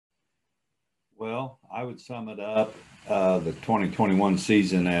Well, I would sum it up the 2021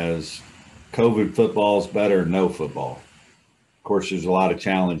 season as COVID football is better than no football. Of course, there's a lot of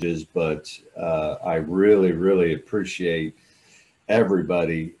challenges, but I really, really appreciate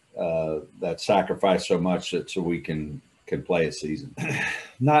everybody that sacrificed so much so we can play a season.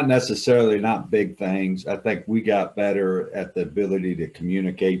 Not necessarily, not big things. I think we got better at the ability to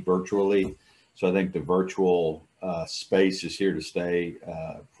communicate virtually. So I think the virtual space is here to stay,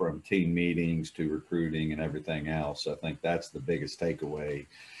 from team meetings to recruiting and everything else. I think that's the biggest takeaway.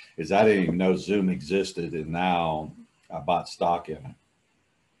 Is I didn't even know Zoom existed, and now I bought stock in it.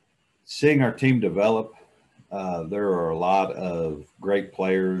 Seeing our team develop, there are a lot of great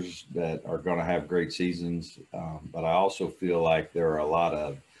players that are going to have great seasons, but I also feel like there are a lot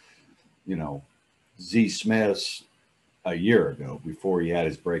of, Z Smiths a year ago before he had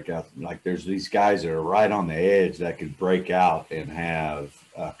his breakout. Like there's these guys that are right on the edge that could break out and have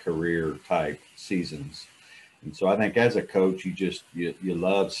career type seasons. And so I think as a coach, you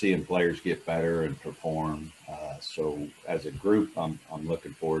love seeing players get better and perform. So as a group, I'm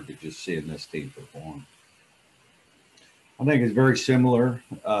looking forward to just seeing this team perform. I think it's very similar.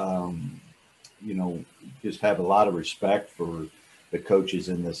 Just have a lot of respect for the coaches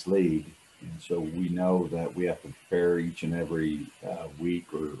in this league. And so we know that we have to prepare each and every week,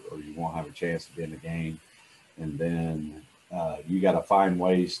 or you won't have a chance to be in the game. And then you got to find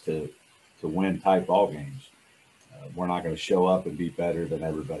ways to win tight ball games. We're not going to show up and be better than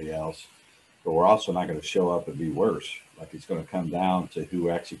everybody else, but we're also not going to show up and be worse. Like it's going to come down to who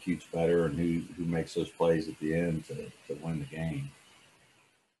executes better and who makes those plays at the end to win the game.